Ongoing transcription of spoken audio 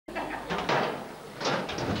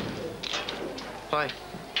Hi.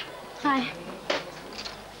 Hi.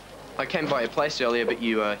 I came by your place earlier, but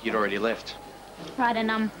you'd already left. Right,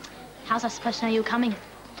 and how's I supposed to know you were coming?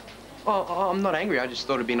 Oh, I'm not angry. I just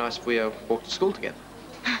thought it'd be nice if we walked to school together.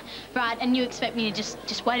 Right, and you expect me to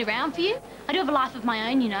just wait around for you? I do have a life of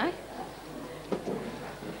my own, you know.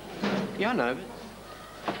 Yeah, I know,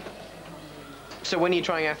 but... So when are you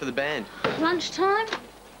trying out for the band? Lunchtime?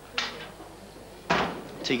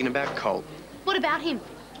 Tiegan, about Colt. What about him?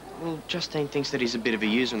 Well, Justine thinks that he's a bit of a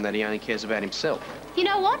user and that he only cares about himself. You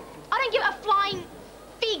know what? I don't give a flying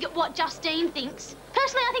fig at what Justine thinks.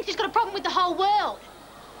 Personally, I think she's got a problem with the whole world.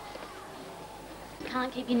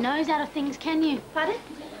 Can't keep your nose out of things, can you? Pardon?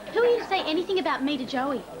 Who are you to say anything about me to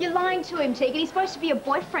Joey? You're lying to him, Tiegan. He's supposed to be your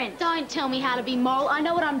boyfriend. Don't tell me how to be moral. I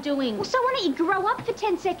know what I'm doing. Well, so why don't you grow up for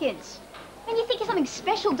 10 seconds? And you think you're something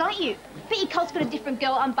special, don't you? Bet your Colt's got a different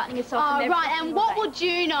girl unbuttoning herself. Oh, right, and what would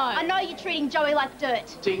you know? I know you're treating Joey like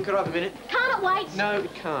dirt. Tiegan, could I have a minute? Can't it wait? No,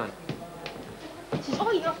 it can't.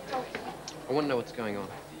 Oh, you're... I want to know what's going on.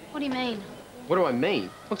 What do you mean? What do I mean?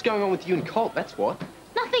 What's going on with you and Colt, that's what.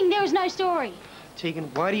 Nothing. There is no story.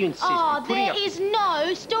 Tiegan, why do you insist Oh, on putting there is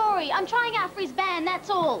no story. I'm trying out for his band, that's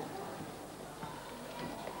all.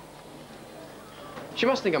 She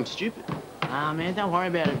must think I'm stupid. Ah, man, don't worry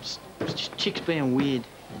about it. It's just chicks being weird.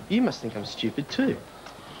 You must think I'm stupid, too.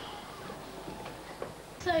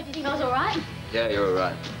 So, do you think I was all right? Yeah, you're all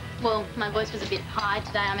right. Well, my voice was a bit high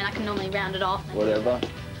today. I mean, I can normally round it off. Whatever.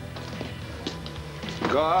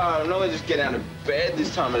 God, I'm not gonna just get out of bed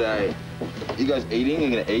this time of day. You guys eating? You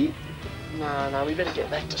gonna eat? No, we better get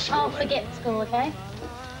back to school. Oh, forget school, okay?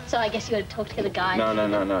 So I guess you got to talk to the guys.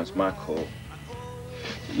 No, it's my call.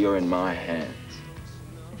 You're in my hands.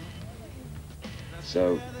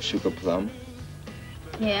 So, Sugar Plum?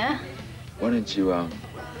 Yeah? Why don't you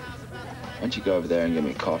go over there and get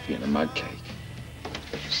me a coffee and a mud cake?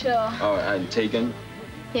 Sure. Oh, and Tiegan?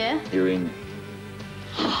 Yeah? You're in...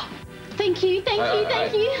 Thank you.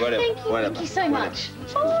 Whatever, Thank you so much.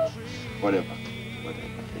 Oh. Whatever.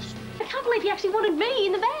 I can't believe he actually wanted me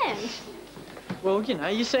in the band. Well, you know,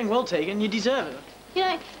 you're saying well, Tiegan, you deserve it. You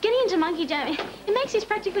know, getting into Monkey Jam, it makes this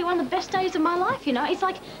practically one of the best days of my life, you know? It's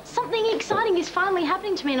like something exciting is finally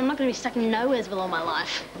happening to me and I'm not going to be stuck in Nowheresville all my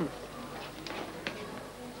life.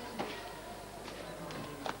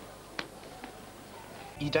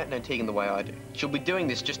 You don't know Tiegan the way I do. She'll be doing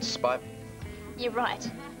this just to spite me. You're right.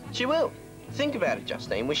 She will. Think about it,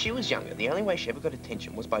 Justine. When she was younger, the only way she ever got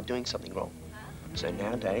attention was by doing something wrong. So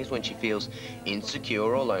nowadays, when she feels insecure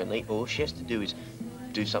or lonely, all she has to do is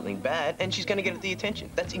do something bad, and she's going to get the attention.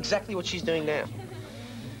 That's exactly what she's doing now.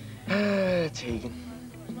 Tiegan.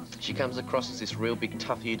 She comes across as this real big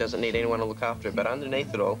toughie who doesn't need anyone to look after her, but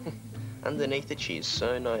underneath it all, underneath it, she is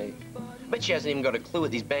so naive. But she hasn't even got a clue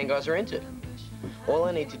what these band guys are into. All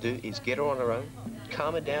I need to do is get her on her own,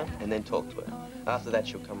 calm her down, and then talk to her. After that,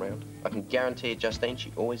 she'll come round. I can guarantee you, Justine,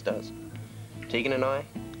 she always does. Tiegan and I,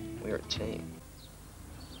 we're a team.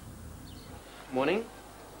 Morning.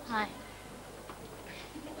 Hi.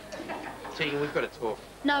 Tiegan, we've got to talk.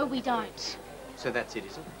 No, we don't. So that's it,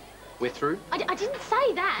 is it? We're through? I didn't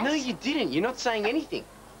say that. No, you didn't. You're not saying anything.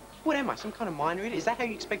 What am I, some kind of mind reader? Is that how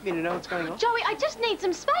you expect me to know what's going on? Joey, I just need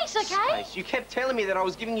some space, okay? Space? You kept telling me that I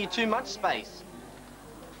was giving you too much space.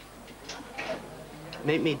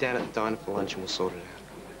 Meet me down at the diner for lunch and we'll sort it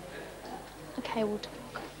out. Okay, we'll talk.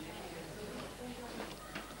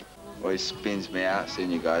 Always spins me out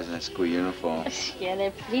seeing you guys in a school uniform. Yeah, they're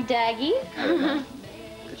pretty daggy. I don't know.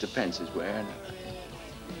 It depends who's wearing it.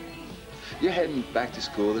 You're heading back to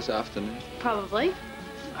school this afternoon? Probably.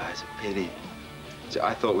 Oh, it's a pity. So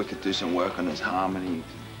I thought we could do some work on his harmony.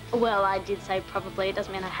 Well, I did say probably. It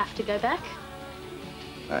doesn't mean I have to go back.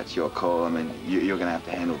 That's your call. I mean, you're going to have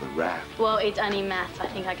to handle the rap. Well, it's only maths. I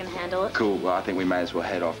think I can handle it. Cool. Well, I think we may as well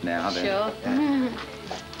head off now, then. Sure. Yeah.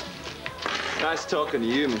 Nice talking to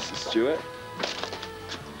you, Mrs. Stewart.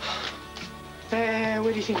 Where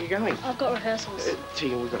do you think you're going? I've got rehearsals.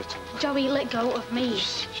 Tiegan, we've got to talk. Joey, let go of me.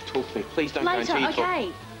 Just talk to me. Please don't Later, go until you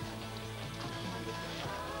okay?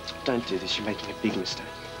 talk. Don't do this. You're making a big mistake.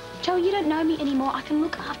 Joey, you don't know me anymore. I can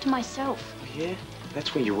look after myself. Yeah?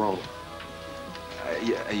 That's where you're wrong.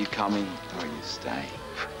 Are you coming or are you staying?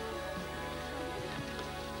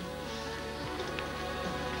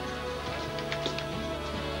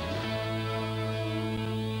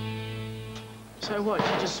 So what,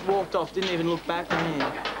 she just walked off, didn't even look back on you?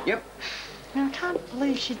 Yep. Man, I can't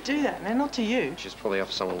believe she'd do that, man, not to you. She's probably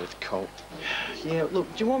off someone with Colt. Yeah,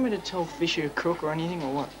 look, do you want me to tell Fish you're a crook or anything,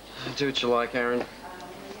 or what? Do what you like, Aaron.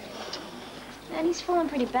 Man, he's falling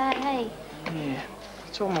pretty bad, hey? Yeah.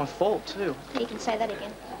 It's all my fault, too. You can say that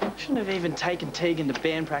again. I shouldn't have even taken Tiegan to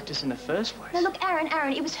band practice in the first place. No, look, Aaron,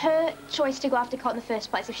 it was her choice to go after Colt in the first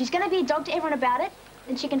place. If she's going to be a dog to everyone about it,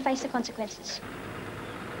 then she can face the consequences.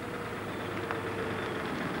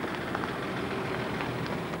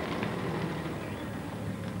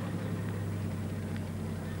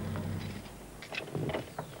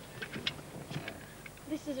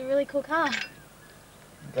 This is a really cool car.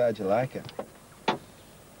 I'm glad you like it.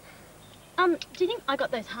 Do you think I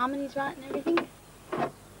got those harmonies right and everything?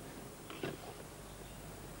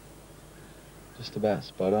 Just about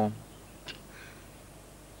spot on.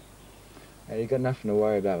 Hey, you got nothing to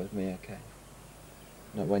worry about with me, okay?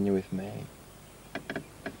 Not when you're with me.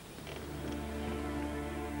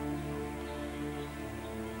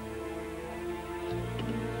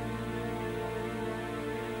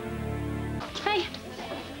 Hey.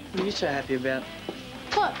 What are you so happy about?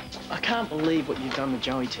 What? I can't believe what you've done with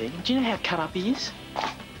Joey, Tiegan. Do you know how cut up he is?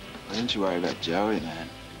 Well, don't you worry about Joey, man.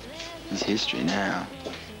 He's history now.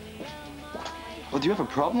 Well, do you have a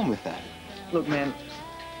problem with that? Look, man,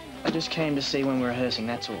 I just came to see when we're rehearsing,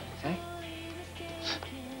 that's all, okay?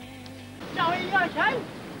 Joey, you okay?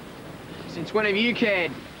 Since when have you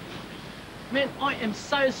cared? Man, I am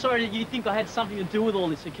so sorry that you think I had something to do with all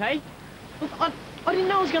this, okay? Look, I didn't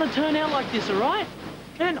know it was going to turn out like this, all right?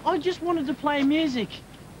 Man, I just wanted to play music.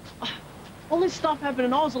 All this stuff happened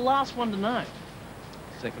and I was the last one to know.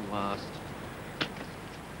 Second last.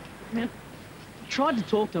 Man, I tried to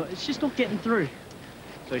talk to her. It's just not getting through.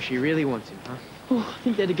 So she really wants him, huh? Oh, I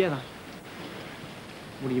think they're together.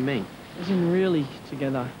 What do you mean? As in really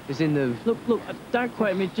together. As in the... Look, don't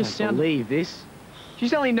quote me, it just I can't sounds... believe this.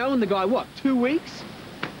 She's only known the guy, what, 2 weeks?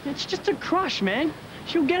 It's just a crush, man.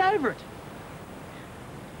 She'll get over it.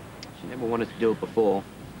 She never wanted to do it before.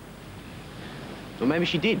 Or maybe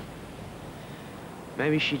she did.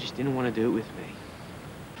 Maybe she just didn't want to do it with me.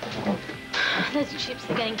 Those chips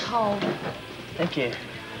are getting cold. Thank you.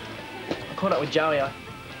 I caught up with Joey. I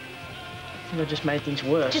think I just made things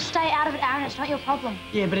worse. Just stay out of it, Aaron. It's not your problem.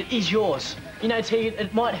 Yeah, but it is yours. You know, Tiegan,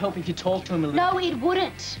 it might help if you talk to him a little. No, it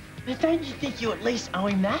wouldn't. But don't you think you at least owe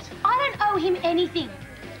him that? I don't owe him anything.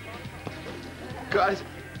 Guys,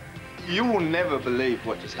 you will never believe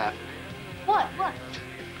what just happened. What?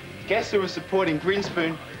 Guess who was supporting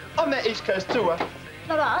Greenspoon on their East Coast tour?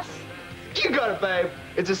 Not us. You got it, babe.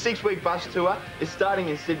 It's a 6-week bus tour. It's starting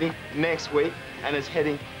in Sydney next week, and it's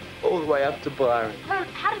heading all the way up to Byron.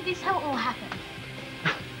 How did this all happen?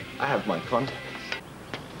 I have my contacts.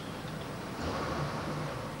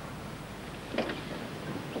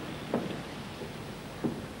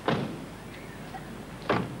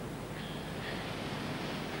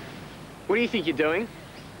 What do you think you're doing? You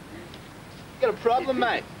got a problem,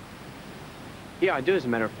 mate? Yeah, I do, as a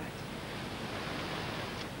matter of fact.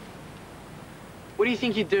 What do you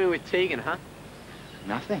think you're doing with Tiegan, huh?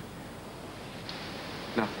 Nothing.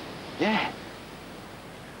 Nothing. Yeah.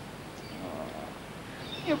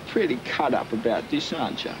 You're pretty cut up about this,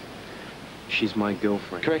 aren't you? She's my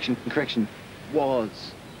girlfriend. Correction.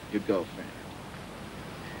 Was your girlfriend.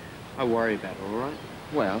 I worry about her, all right?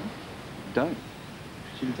 Well, don't.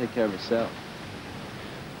 She can take care of herself.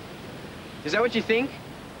 Is that what you think?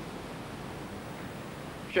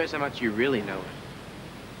 Shows how much you really know her.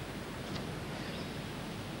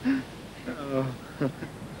 Oh.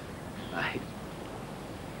 Mate.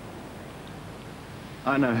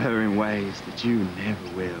 I know her in ways that you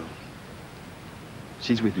never will.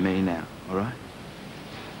 She's with me now, all right?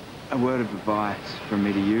 A word of advice from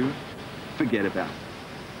me to you, forget about it.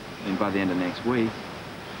 I mean, by the end of next week,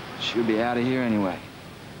 she'll be out of here anyway.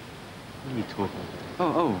 What are you talking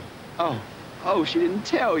about? Oh, she didn't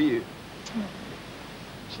tell you.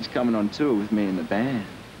 She's coming on tour with me in the band.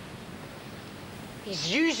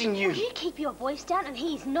 He's using you. Will you keep your voice down? And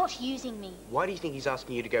he's not using me. Why do you think he's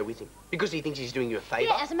asking you to go with him? Because he thinks he's doing you a favour?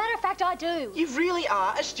 Yeah, as a matter of fact, I do. You really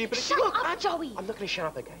are as stupid as... Shut Look, up, Joey. I'm not going to shut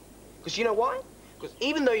up, okay? Because you know why? Because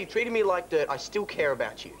even though you treated me like dirt, I still care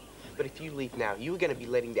about you. But if you leave now, you are going to be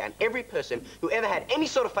letting down every person who ever had any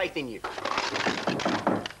sort of faith in you.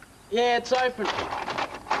 Yeah, it's open.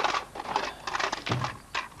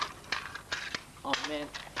 Oh, man.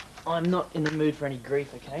 I'm not in the mood for any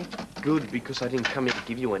grief, okay? Good, because I didn't come here to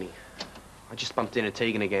give you any. I just bumped into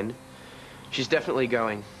Tiegan again. She's definitely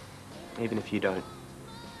going, even if you don't.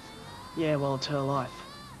 Yeah, well, it's her life.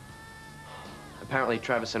 Apparently,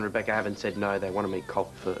 Travis and Rebecca haven't said no. They want to meet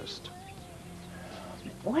Colt first.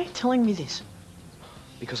 Why are you telling me this?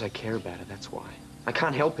 Because I care about her, that's why. I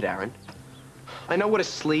can't help it, Aaron. I know what a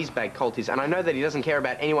sleazebag Colt is, and I know that he doesn't care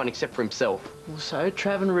about anyone except for himself. Well, so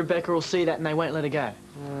Trav and Rebecca will see that and they won't let her go.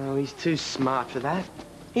 Oh, he's too smart for that.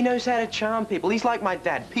 He knows how to charm people. He's like my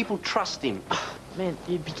dad. People trust him. Man,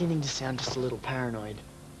 you're beginning to sound just a little paranoid.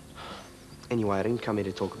 Anyway, I didn't come here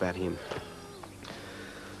to talk about him.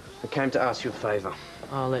 I came to ask you a favour.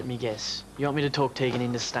 Oh, let me guess. You want me to talk Tiegan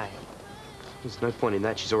into staying? There's no point in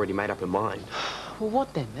that. She's already made up her mind. Well,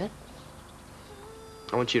 what then, man?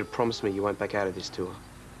 I want you to promise me you won't back out of this tour.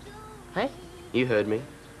 Hey? You heard me.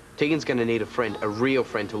 Tegan's going to need a friend, a real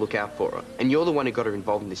friend, to look out for her. And you're the one who got her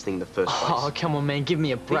involved in this thing in the first place. Oh, come on, man. Give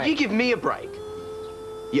me a break. You give me a break.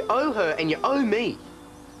 You owe her and you owe me.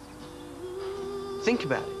 Think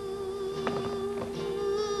about it.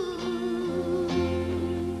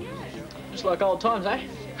 Just like old times, eh?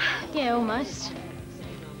 Yeah, almost.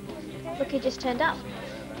 Look, he just turned up.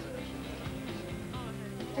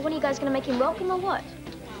 Well, what are you guys going to make him welcome or what?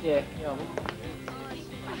 Yeah.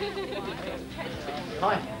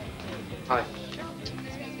 Hi. Hi.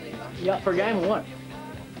 You up for a game or what?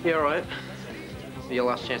 You all right? Your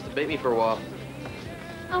last chance to beat me for a while.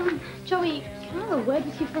 Joey, can I have a word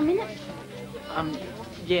with you for a minute?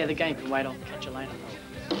 Yeah, the game can wait. I'll catch you later.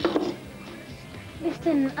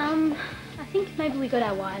 Listen, I think maybe we got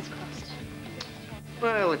our wires crossed.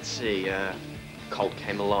 Well, let's see. Colt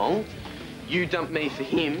came along. You dumped me for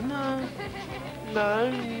him.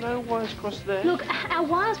 No wires crossed there. Look, our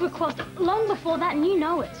wires were crossed long before that, and you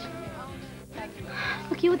know it.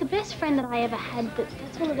 Look, you were the best friend that I ever had, but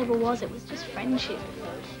that's all it ever was. It was just friendship.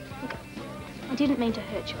 Look, I didn't mean to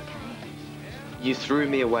hurt you, okay? You threw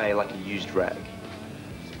me away like a used rag.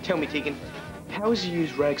 Tell me, Tiegan, how is a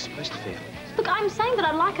used rag supposed to feel? Look, I'm saying that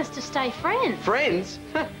I'd like us to stay friends. Friends?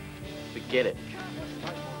 Forget it.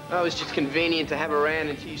 Oh, it was just convenient to have around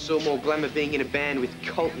until you saw more glamour being in a band with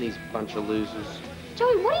Colt and his bunch of losers.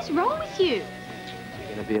 Joey, what is wrong with you?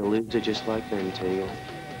 You're gonna be a loser just like them, Tiegan.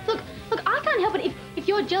 Look, I can't help it if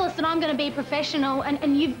you're jealous that I'm going to be a professional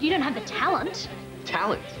and you don't have the talent.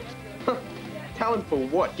 Talent? Talent for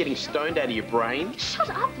what? Getting stoned out of your brain? Shut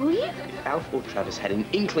up, will you? If Alf or Travis had an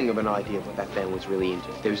inkling of an idea of what that band was really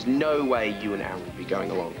into, there was no way you and Aaron would be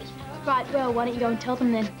going along. Right, well, why don't you go and tell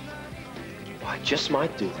them then? Well, I just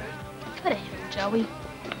might do that. Go to hell, Joey.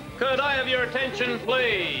 Could I have your attention,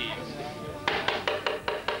 please?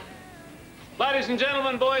 Ladies and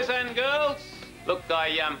gentlemen, boys and girls, look,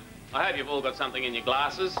 I hope you've all got something in your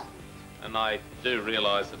glasses, and I do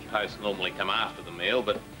realise that posts normally come after the meal,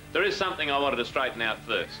 but there is something I wanted to straighten out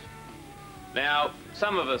first. Now,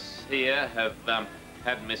 some of us here have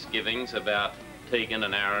had misgivings about Tiegan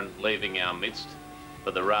and Aaron leaving our midst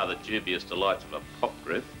for the rather dubious delights of a pop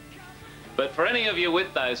group. But for any of you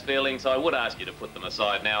with those feelings, I would ask you to put them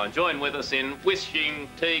aside now and join with us in wishing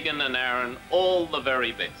Tiegan and Aaron all the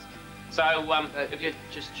very best. So, If you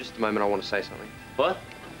just a moment, I want to say something. What?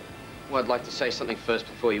 Well, I'd like to say something first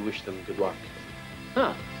before you wish them good luck.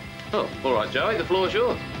 Oh, all right, Joey, the floor's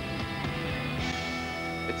yours.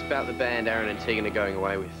 It's about the band Aaron and Tiegan are going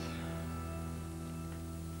away with.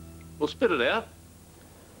 Well, spit it out.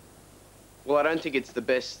 Well, I don't think it's the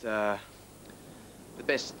best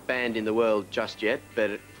band in the world just yet,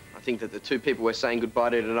 but I think that the two people we're saying goodbye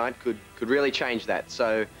to tonight could really change that.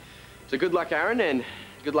 So good luck, Aaron, and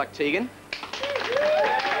good luck, Tiegan.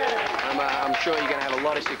 I'm sure you're going to have a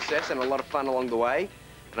lot of success and a lot of fun along the way,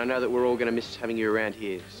 and I know that we're all going to miss having you around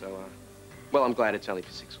here. So, well, I'm glad it's only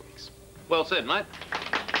for 6 weeks. Well said, mate.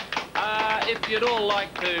 If you'd all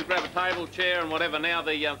like to grab a table, chair, and whatever now,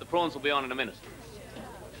 the prawns will be on in a minute.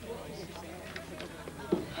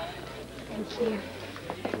 Thank you.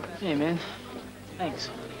 Yeah, man. Thanks.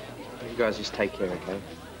 You guys just take care, okay?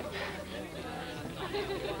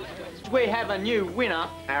 We have a new winner.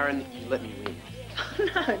 Aaron, you let me win.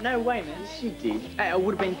 No way, man. Yes, you did. Hey, it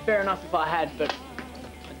would have been fair enough if I had, but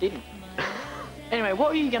I didn't. Anyway, what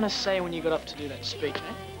were you going to say when you got up to do that speech,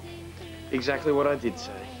 eh? Exactly what I did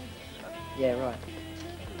say. Yeah, right.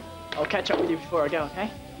 I'll catch up with you before I go,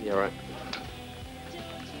 okay? Yeah, right.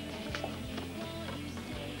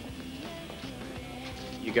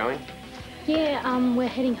 You going? Yeah, we're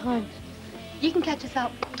heading home. You can catch us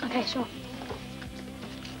up. Okay, sure.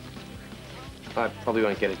 I probably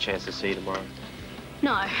won't get a chance to see you tomorrow.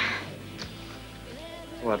 No.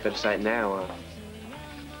 Well, I better say it now.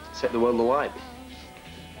 Set the world alight.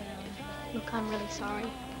 Look, I'm really sorry.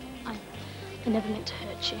 I never meant to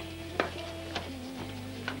hurt you.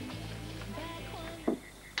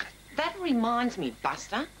 That reminds me,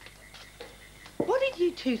 Buster. What did you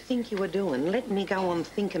two think you were doing, letting me go on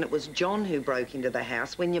thinking it was John who broke into the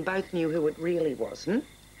house when you both knew who it really was, hmm?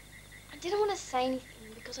 I didn't want to say anything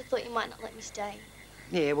because I thought you might not let me stay.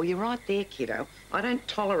 Yeah, well, you're right there, kiddo. I don't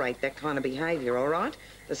tolerate that kind of behaviour, all right?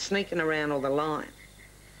 The sneaking around or the lying.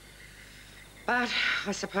 But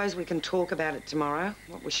I suppose we can talk about it tomorrow.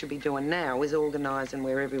 What we should be doing now is organising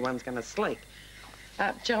where everyone's going to sleep.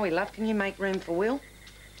 Joey, love, can you make room for Will?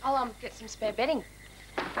 I'll get some spare bedding.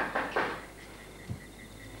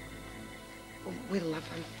 Will, love,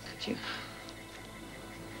 could you...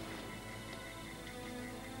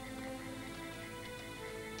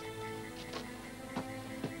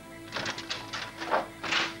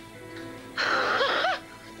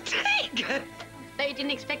 Tiegan! Bet you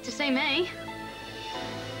didn't expect to see me.